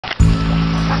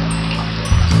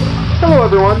Hello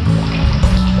everyone,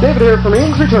 David here from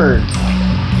EdensReturn.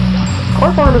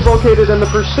 Our farm is located in the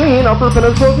pristine Upper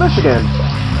Peninsula of Michigan.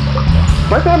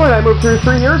 My family and I moved here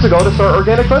 3 years ago to start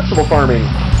organic vegetable farming.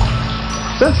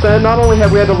 Since then, not only have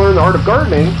we had to learn the art of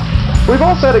gardening, we've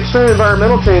also had extreme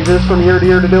environmental changes from year to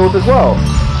year to deal with as well.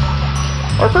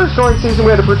 Our first growing season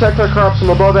we had to protect our crops from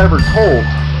above average cold.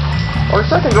 Our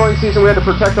second growing season we had to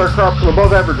protect our crops from above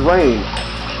average rain.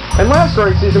 And last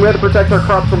growing season we had to protect our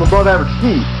crops from above average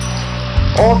heat.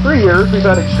 All 3 years we've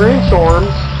had extreme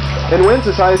storms and winds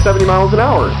as high as 70 miles an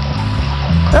hour.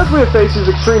 As we have faced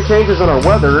these extreme changes in our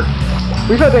weather,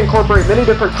 we've had to incorporate many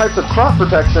different types of crop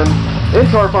protection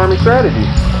into our farming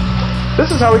strategies. This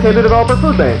is how we came to develop our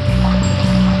food bank.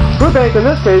 Food bank in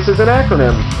this case is an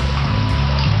acronym.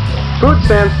 Food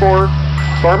stands for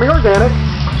Farming Organic,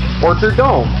 Orchard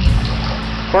Dome.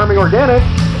 Farming Organic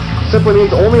simply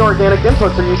means only organic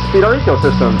inputs are used to feed our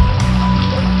ecosystem.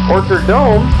 Orchard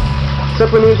Dome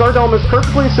simply means our dome is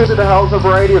perfectly suited to house a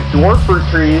variety of dwarf fruit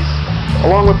trees,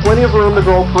 along with plenty of room to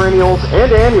grow perennials and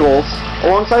annuals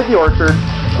alongside the orchard,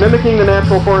 mimicking the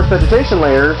natural forest vegetation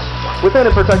layers within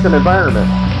a protected environment.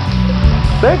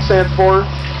 BA.n.k stands for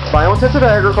Biointensive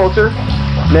Agriculture,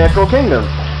 Natural Kingdom.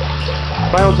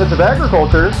 Biointensive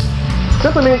agriculture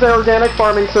simply means an organic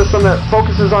farming system that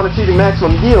focuses on achieving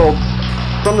maximum yields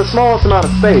from the smallest amount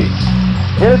of space,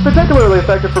 and is particularly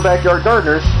effective for backyard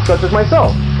gardeners such as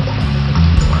myself.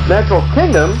 Natural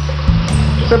Kingdom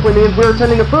simply means we're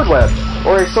tending a food web,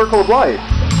 or a circle of life.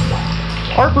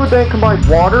 Our food bank combines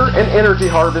water and energy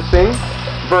harvesting,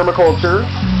 vermiculture,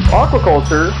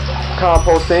 aquaculture,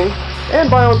 composting, and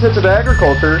biointensive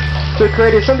agriculture to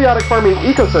create a symbiotic farming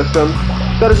ecosystem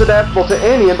that is adaptable to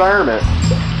any environment.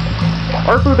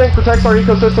 Our food bank protects our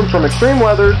ecosystem from extreme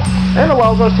weather and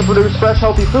allows us to produce fresh,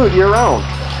 healthy food year-round.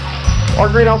 Our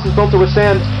greenhouse is built to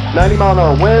withstand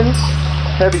 90-mile-an-hour winds,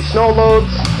 heavy snow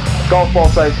loads, golf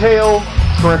ball-sized hail,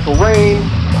 torrential rain,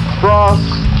 frost,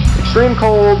 extreme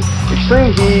cold,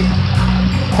 extreme heat,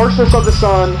 harshness of the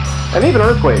sun, and even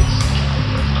earthquakes.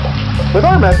 With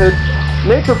our method,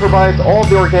 nature provides all of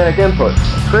the organic inputs,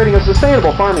 creating a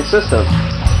sustainable farming system.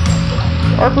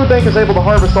 Our food bank is able to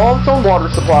harvest all of its own water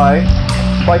supply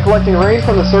by collecting rain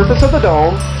from the surface of the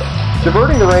dome,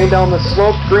 diverting the rain down the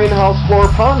sloped greenhouse floor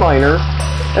pond liner,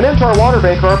 and into our water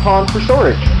bank or our pond for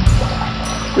storage.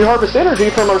 We harvest energy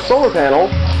from our solar panel,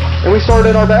 and we store it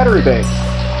in our battery bank,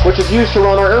 which is used to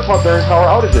run our air pump during power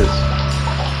outages.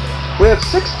 We have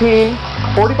 16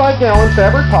 45-gallon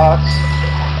fabric pots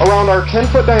around our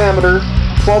 10-foot diameter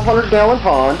 1,200-gallon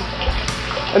pond,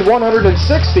 and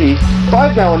 160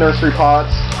 5-gallon nursery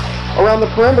pots around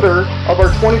the perimeter of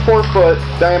our 24-foot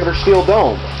diameter steel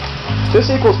dome.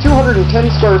 This equals 210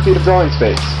 square feet of growing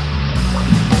space.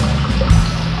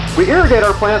 We irrigate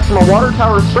our plants from a water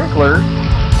tower sprinkler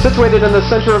situated in the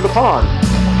center of the pond.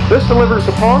 This delivers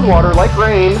the pond water like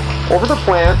rain over the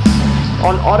plants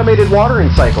on automated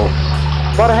watering cycles,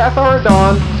 about a half hour at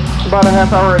dawn, about a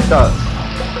half hour at dusk.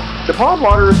 The pond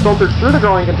water is filtered through the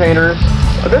growing containers,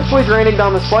 eventually draining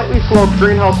down the slightly sloped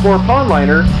greenhouse floor pond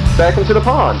liner back into the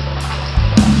pond.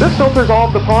 This filters all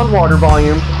of the pond water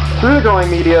volume through the growing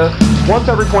media once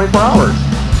every 24 hours.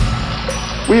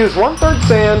 We use 1/3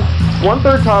 sand,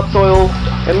 1/3 topsoil,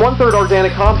 and 1/3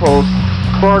 organic compost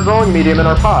for our growing medium in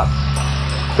our pots.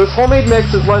 This homemade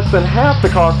mix is less than half the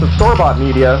cost of store-bought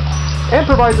media and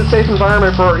provides a safe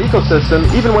environment for our ecosystem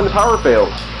even when the power fails.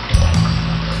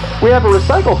 We have a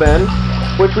recycle bin,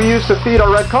 which we use to feed our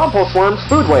red compost worms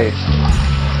food waste.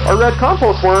 Our red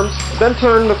compost worms then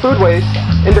turn the food waste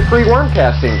into free worm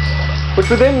castings, which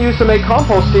we then use to make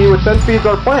compost tea, which then feeds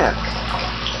our plants.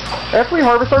 After we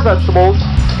harvest our vegetables,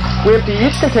 we empty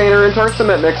each container into our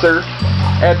cement mixer,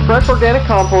 add fresh organic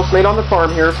compost made on the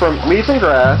farm here from leaves and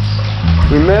grass.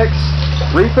 We mix,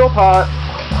 refill pot,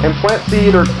 and plant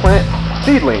seed or plant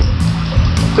seedling.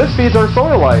 This feeds our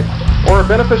soil life, or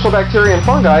beneficial bacteria and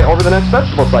fungi over the next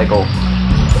vegetable cycle.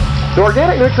 The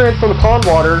organic nutrients from the pond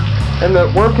water and the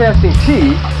worm casting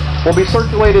tea will be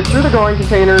circulated through the growing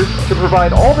containers to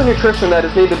provide all the nutrition that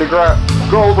is needed to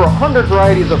grow over 100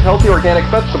 varieties of healthy organic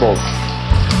vegetables.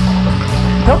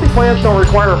 Healthy plants don't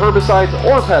require herbicides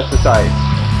or pesticides,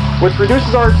 which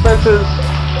reduces our expenses,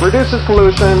 reduces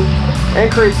pollution,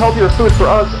 and creates healthier food for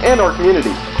us and our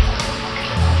community.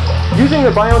 Using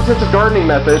the biointensive gardening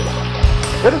method,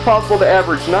 it is possible to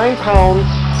average 9 pounds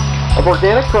of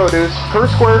organic produce per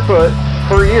square foot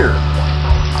per year.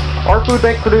 Our food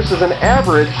bank produces an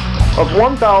average of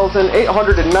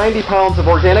 1,890 pounds of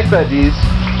organic veggies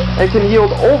and can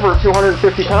yield over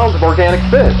 250 pounds of organic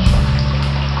fish.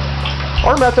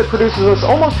 Our method produces us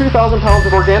almost 2,000 pounds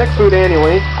of organic food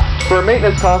annually for a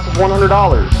maintenance cost of $100.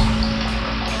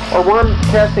 Our worm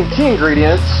casting tea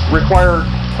ingredients require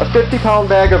a 50-pound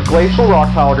bag of glacial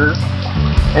rock powder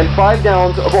and 5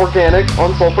 gallons of organic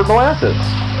unsulfured molasses.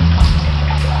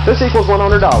 This equals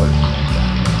 $100.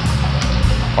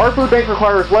 Our food bank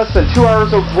requires less than 2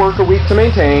 hours of work a week to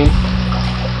maintain,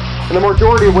 and the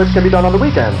majority of which can be done on the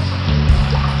weekends.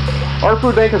 Our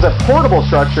food bank is a portable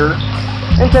structure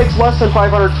and takes less than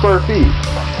 500 square feet,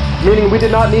 meaning we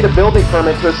did not need a building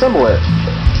permit to assemble it.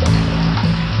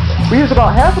 We use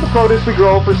about half of the produce we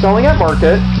grow for selling at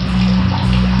market.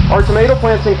 Our tomato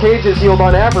plants in cages yield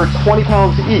on average 20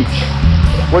 pounds each,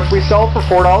 which we sell for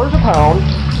 $4 a pound,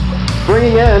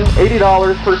 bringing in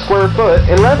 $80 per square foot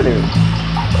in revenue.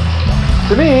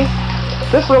 To me,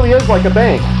 this really is like a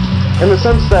bank, in the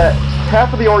sense that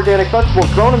half of the organic vegetables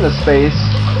grown in this space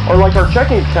are like our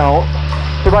checking account,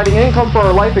 providing income for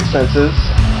our life expenses,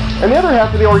 and the other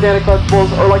half of the organic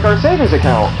vegetables are like our savings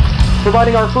account,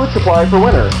 providing our food supply for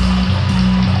winter.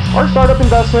 Our startup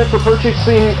investment for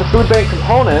purchasing the food bank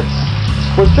components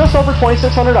was just over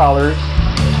 $2,600,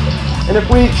 and if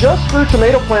we just grew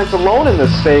tomato plants alone in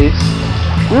this space,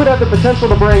 we would have the potential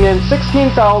to bring in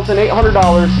 $16,800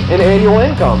 in annual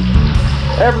income,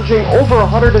 averaging over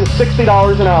 $160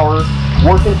 an hour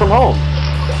working from home.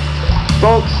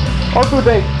 Folks, our food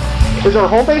bank is our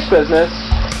home-based business,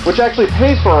 which actually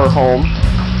pays for our home,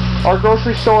 our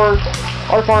grocery store,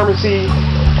 our pharmacy,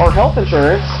 our health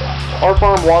insurance, our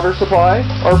farm water supply,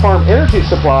 our farm energy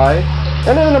supply,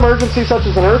 and in an emergency such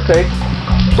as an earthquake,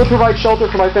 would provide shelter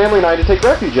for my family and I to take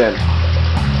refuge in.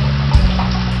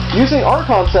 Using our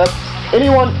concept,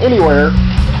 anyone, anywhere,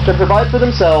 can provide for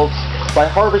themselves by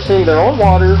harvesting their own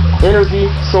water, energy,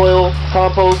 soil,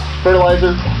 compost,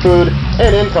 fertilizer, food,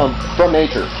 and income from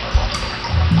nature.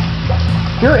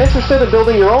 If you're interested in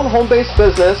building your own home-based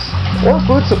business or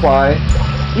food supply,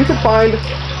 you can find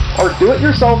our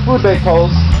do-it-yourself food bank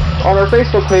posts on our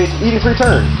Facebook page,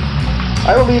 EdensReturn.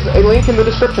 I will leave a link in the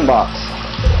description box.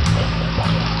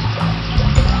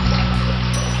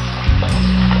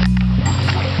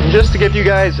 And just to give you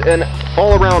guys an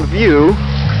all-around view,